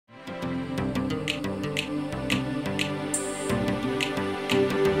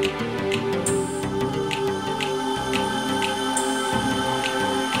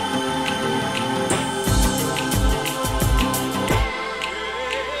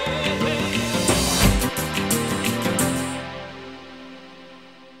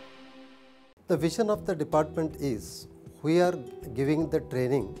The vision of the department is we are giving the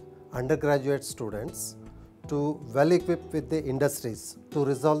training undergraduate students to well equipped with the industries to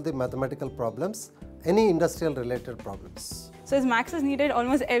resolve the mathematical problems, any industrial related problems. So maths is needed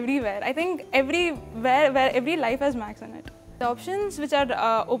almost everywhere. I think everywhere where every life has maths in it. The options which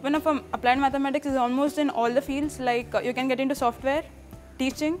are open up for applied mathematics is almost in all the fields. Like you can get into software,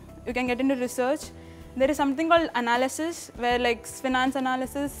 teaching, you can get into research. There is something called analysis, where like finance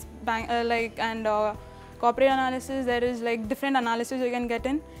analysis, and corporate analysis. There is like different analysis you can get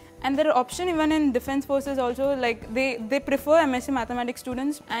in, and there are options even in defense forces also. Like they prefer MSc mathematics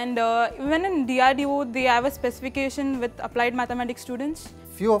students, and even in DRDO they have a specification with applied mathematics students.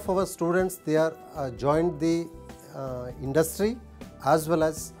 Few of our students they are joined the industry as well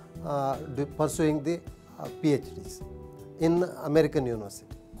as pursuing the PhDs in American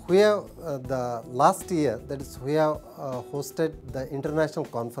University. We have the last year, that is, we have hosted the international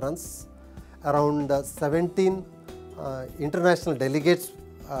conference. Around 17 international delegates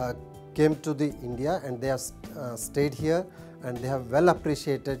came to the India, and they have stayed here, and they have well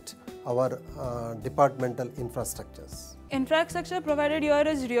appreciated our departmental infrastructures. Infrastructure provided here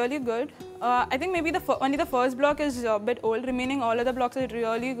is really good. I think maybe only the first block is a bit old, remaining all other blocks are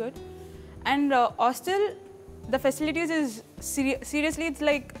really good. And hostel, the facilities is seriously, it's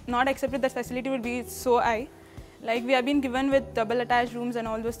like not accepted that facility would be so high. Like we have been given with double attached rooms and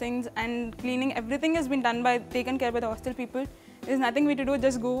all those things, and cleaning, everything has been taken care by the hostel people. There's nothing we to do,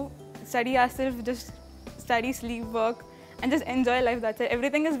 just go study ourselves, just study, sleep, work, and just enjoy life. That's it.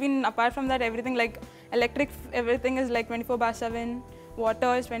 Everything has been, apart from that, everything like electric, everything is like 24/7.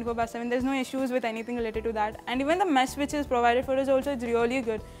 Water is 24/7. There's no issues with anything related to that. And even the mess which is provided for us also, it's really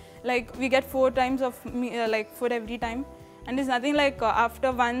good. Like we get 4 times of food every time, and there's nothing like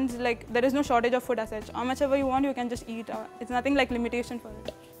after once, like there is no shortage of food as such. How much ever you want, you can just eat. It's nothing like limitation for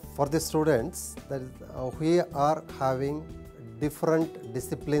it. For the students, that is, we are having different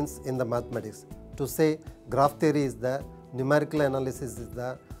disciplines in the mathematics. To say graph theory is there, numerical analysis is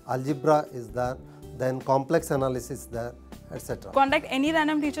there, algebra is there, then complex analysis is there, etc. Contact any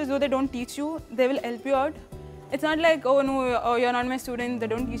random teachers, though they don't teach you, they will help you out. It's not like, oh no, you're not my student, they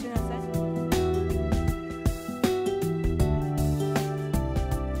don't teach you.